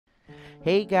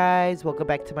Hey guys, welcome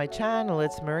back to my channel.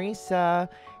 It's Marisa.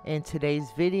 In today's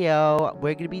video,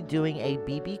 we're going to be doing a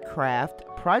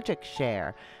Beebeecraft project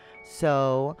share.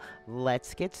 So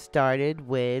let's get started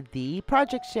with the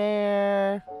project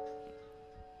share.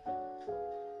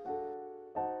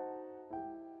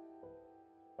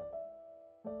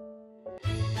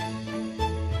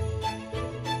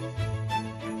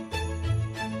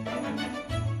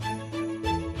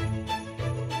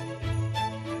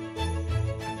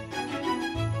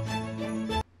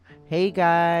 Hey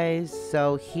guys,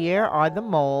 so here are the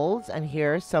molds and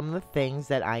here are some of the things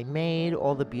that I made,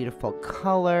 all the beautiful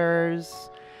colors.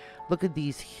 Look at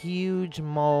these huge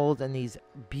molds and these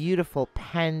beautiful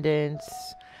pendants.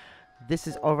 This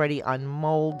is already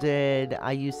unmolded.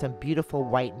 I used some beautiful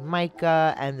white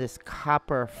mica and this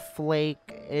copper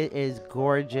flake. It is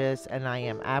gorgeous and I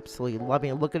am absolutely loving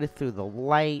it. Look at it through the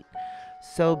light.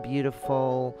 So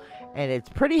beautiful. And it's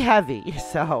pretty heavy,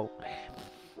 so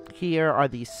here are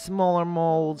these smaller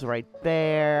molds right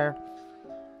there.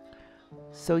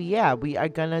 So yeah, we are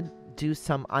gonna do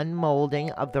some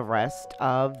unmolding of the rest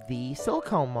of the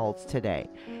silicone molds today.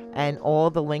 And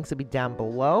all the links will be down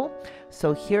below.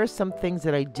 So here's some things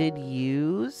that I did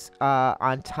use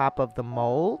on top of the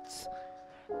molds.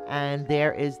 And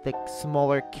there is the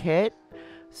smaller kit.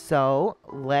 So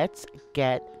let's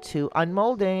get to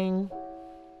unmolding.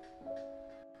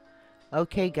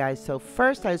 Okay guys, so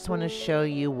first I just want to show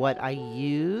you what I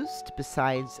used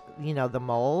besides, the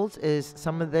molds is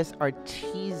some of this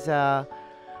Arteza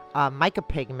mica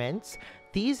pigments.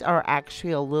 These are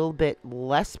actually a little bit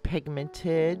less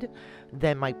pigmented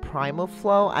than my Primal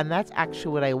Flow, and that's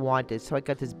actually what I wanted. So I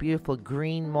got this beautiful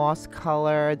green moss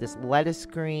color, this lettuce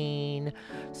green,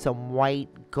 some white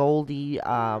goldy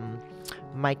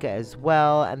mica as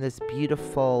well, and this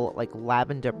beautiful like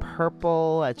lavender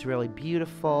purple. That's really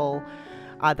beautiful.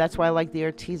 That's why I like the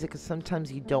Arteza, because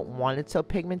sometimes you don't want it so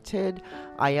pigmented.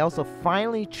 I also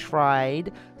finally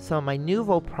tried some of my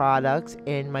Nuvo products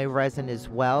in my resin as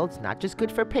well. It's not just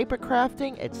good for paper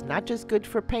crafting, it's not just good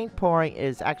for paint pouring, it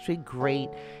is actually great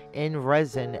in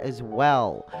resin as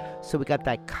well. So we got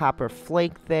that copper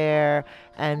flake there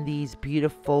and these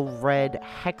beautiful red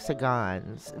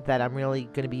hexagons that I'm really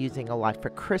going to be using a lot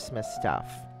for Christmas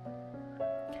stuff.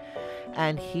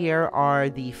 And here are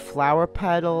the flower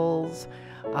petals,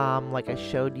 like I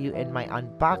showed you in my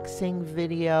unboxing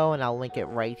video, and I'll link it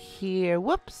right here.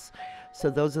 Whoops! So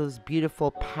those are those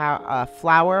beautiful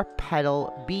flower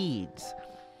petal beads,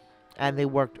 and they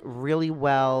worked really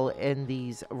well in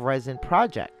these resin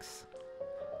projects.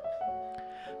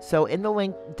 So in the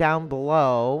link down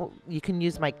below, you can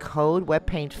use my code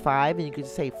WebPaint5 and you can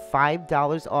save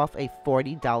 $5 off a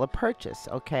 $40 purchase,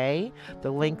 okay?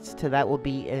 The links to that will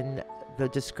be in the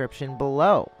description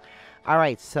below.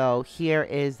 Alright, so here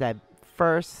is that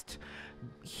first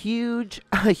huge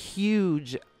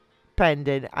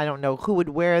pendant. I don't know who would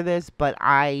wear this, but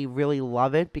I really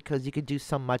love it because you could do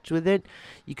so much with it.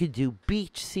 You could do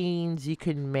beach scenes, you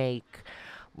can make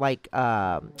like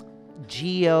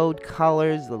geode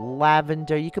colors, the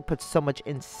lavender. You could put so much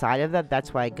inside of that.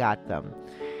 That's why I got them.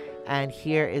 And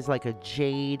here is like a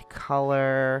jade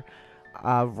color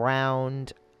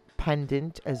round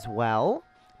pendant as well.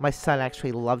 My son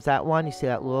actually loves that one. You see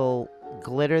that little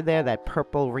glitter there, that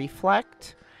purple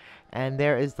reflect. And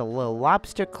there is the little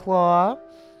lobster claw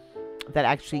that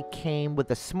actually came with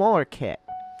the smaller kit.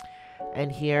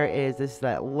 And here is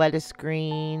that lettuce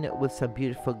green with some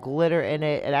beautiful glitter in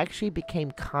it. It actually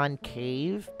became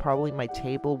concave. Probably my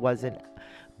table wasn't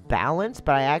balanced,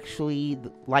 but I actually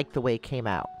liked the way it came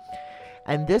out.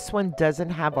 And this one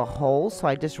doesn't have a hole, so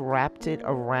I just wrapped it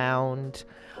around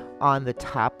on the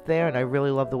top there, and I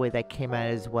really love the way that came out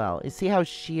as well. You see how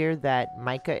sheer that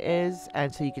mica is?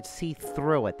 And so you could see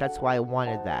through it. That's why I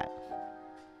wanted that.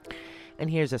 And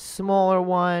here's a smaller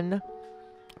one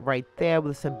right there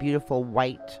with some beautiful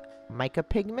white mica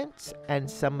pigments and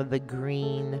some of the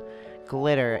green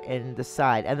glitter in the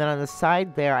side. And then on the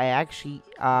side there, I actually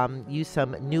used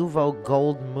some Nuvo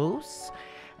gold mousse,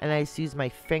 and I just used my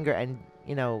finger and,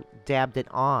 dabbed it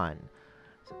on.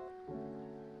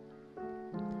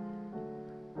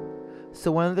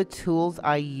 So one of the tools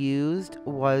I used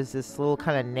was this little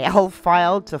kind of nail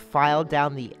file to file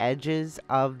down the edges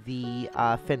of the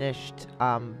finished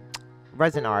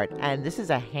resin art. And this is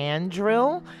a hand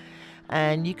drill,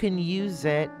 and you can use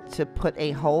it to put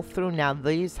a hole through. Now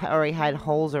these already had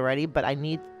holes already, but I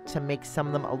need to make some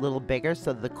of them a little bigger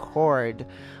so the cord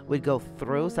would go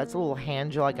through. So that's a little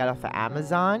hand drill I got off of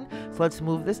Amazon. So let's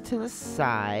move this to the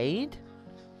side.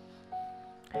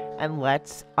 And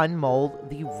let's unmold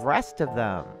the rest of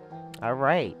them. All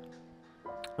right.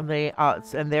 And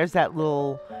there's that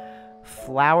little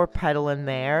flower petal in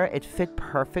there. It fit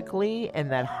perfectly in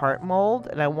that heart mold,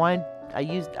 and I wanted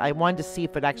to see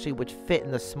if it actually would fit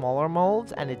in the smaller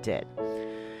molds, and it did.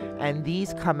 And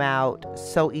these come out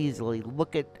so easily.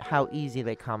 Look at how easy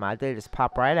they come out. They just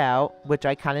pop right out, which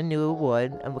I kind of knew it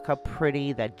would. And look how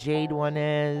pretty that jade one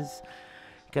is.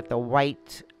 Got the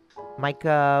white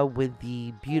mica with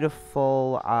the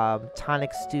beautiful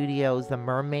Tonic Studios, the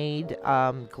mermaid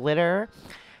glitter.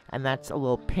 And that's a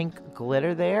little pink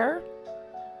glitter there.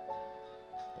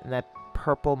 And that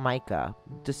purple mica.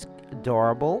 Just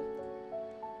adorable.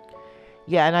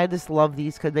 Yeah, and I just love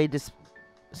these because they just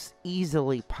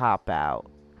easily pop out.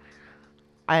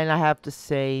 And I have to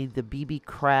say the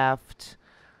Beebeecraft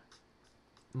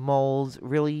molds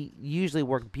really usually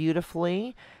work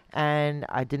beautifully. And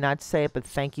I did not say it, but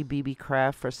thank you,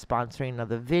 Beebeecraft, for sponsoring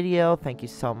another video. Thank you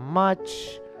so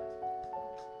much.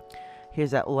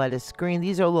 Here's that lettuce green.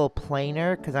 These are a little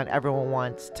plainer because not everyone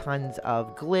wants tons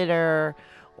of glitter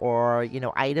or, you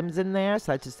know, items in there.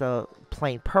 So that's just a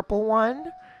plain purple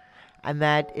one. And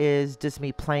that is just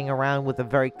me playing around with a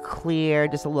very clear,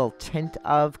 just a little tint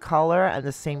of color. And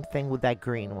the same thing with that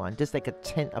green one. Just like a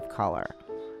tint of color.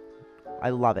 I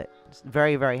love it. Just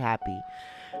very, very happy.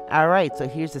 Alright, so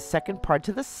here's the second part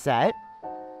to the set.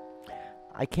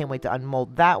 I can't wait to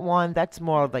unmold that one. That's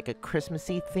more of like a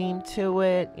Christmassy theme to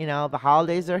it. You know, the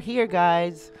holidays are here,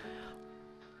 guys.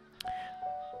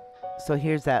 So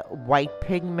here's that white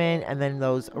pigment and then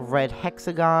those red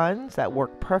hexagons that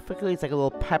work perfectly. It's like a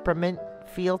little peppermint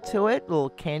feel to it, a little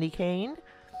candy cane.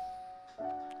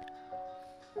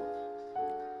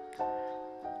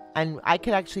 And I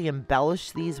could actually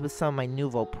embellish these with some of my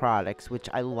Nouveau products, which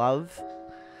I love.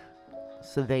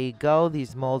 So there you go.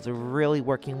 These molds are really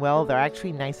working well. They're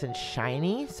actually nice and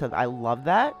shiny, so I love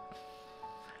that.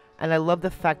 And I love the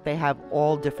fact they have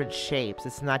all different shapes.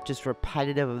 It's not just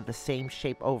repetitive of the same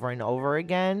shape over and over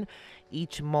again.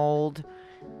 Each mold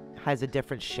has a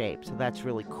different shape, so that's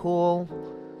really cool.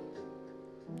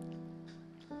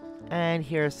 And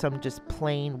here are some just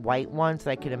plain white ones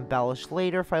that I can embellish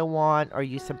later if I want, or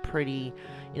use some pretty,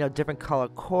 you know, different color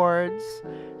cords.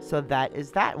 So that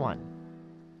is that one.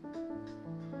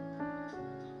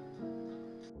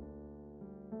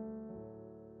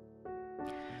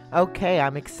 Okay,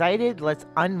 I'm excited. Let's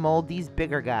unmold these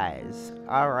bigger guys.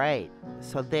 All right,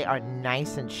 so they are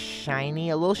nice and shiny,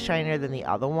 a little shinier than the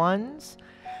other ones.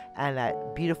 And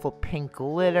that beautiful pink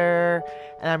glitter.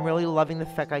 And I'm really loving the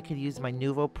fact I could use my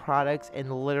Nouveau products in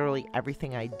literally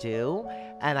everything I do.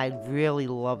 And I really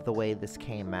love the way this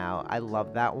came out. I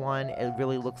love that one. It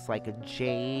really looks like a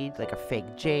jade, like a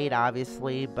fake jade,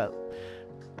 obviously, but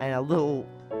and a little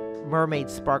mermaid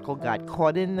sparkle got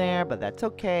caught in there, but that's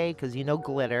okay because you know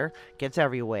glitter gets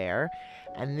everywhere.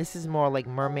 And this is more like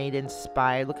mermaid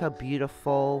inspired. Look how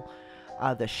beautiful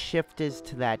the shift is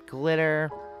to that glitter.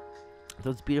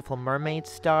 Those beautiful mermaid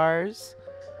stars.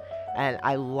 And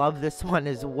I love this one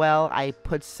as well. I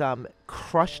put some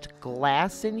crushed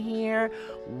glass in here,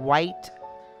 white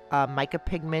mica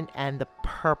pigment, and the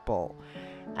purple.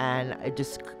 And it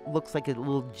just looks like a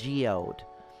little geode.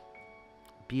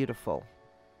 Beautiful.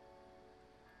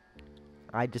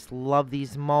 I just love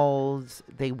these molds.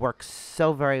 They work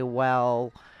so very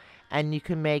well. And you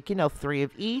can make, you know, 3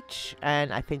 of each.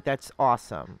 And I think that's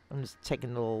awesome. I'm just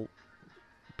taking a little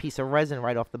piece of resin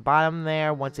right off the bottom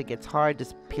there. Once it gets hard,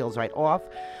 just peels right off.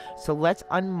 So let's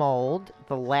unmold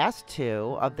the last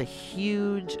 2 of the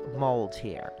huge molds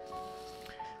here.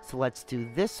 So let's do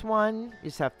this one. You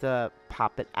just have to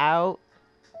pop it out.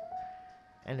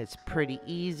 And it's pretty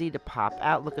easy to pop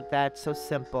out. Look at that. So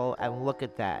simple. And look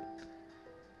at that.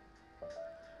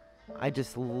 I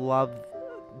just love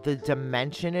the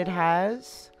dimension it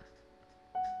has.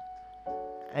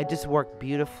 It just worked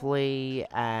beautifully,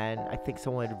 and I think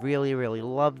someone would really, really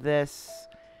love this.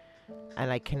 And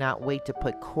I cannot wait to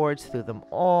put cords through them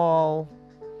all.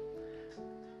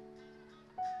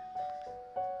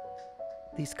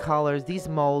 These colors, these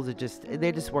molds are just,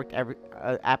 they just worked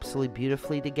absolutely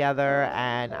beautifully together,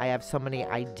 and I have so many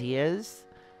ideas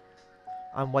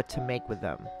on what to make with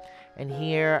them. And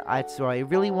here, that's what I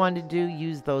really wanted to do,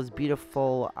 use those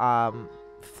beautiful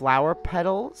flower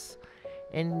petals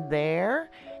in there,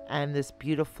 and this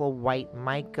beautiful white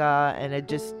mica, and it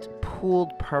just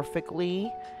pooled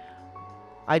perfectly.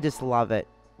 I just love it.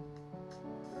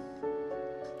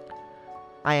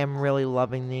 I am really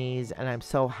loving these, and I'm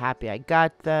so happy I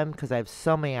got them because I have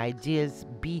so many ideas,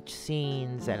 beach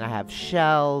scenes, and I have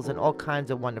shells and all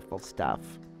kinds of wonderful stuff.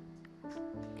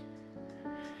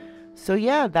 So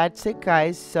yeah, that's it,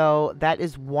 guys. So that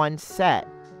is one set.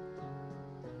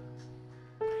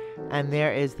 And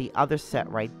there is the other set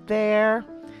right there.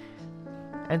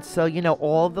 And so, you know,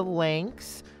 all the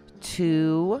links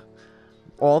to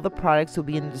all the products will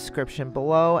be in the description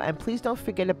below. And please don't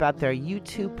forget about their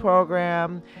YouTube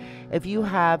program. If you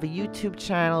have a YouTube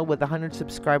channel with 100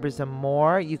 subscribers or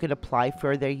more, you can apply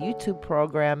for their YouTube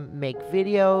program, make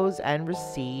videos, and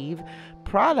receive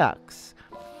products.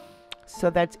 So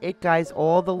that's it, guys.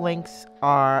 All the links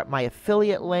are my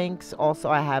affiliate links. Also,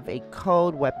 I have a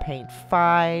code,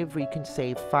 WebPaint5, where you can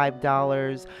save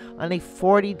 $5 on a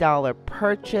 $40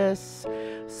 purchase.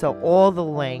 So all the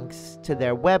links to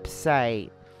their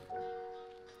website,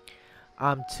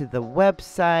 to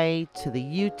the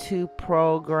YouTube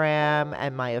program,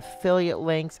 and my affiliate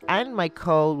links and my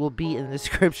code will be in the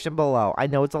description below. I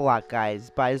know it's a lot,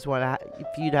 guys, but I just want if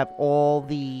you'd have all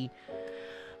the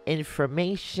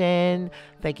information.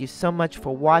 Thank you so much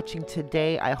for watching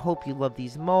today. I hope you love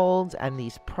these molds and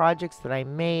these projects that I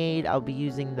made. I'll be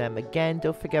using them again.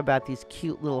 Don't forget about these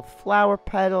cute little flower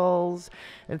petals.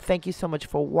 And thank you so much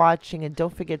for watching. And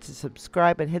don't forget to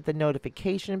subscribe and hit the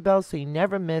notification bell so you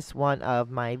never miss one of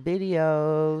my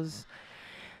videos.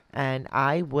 And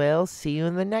I will see you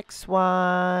in the next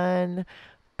one.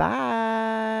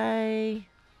 Bye.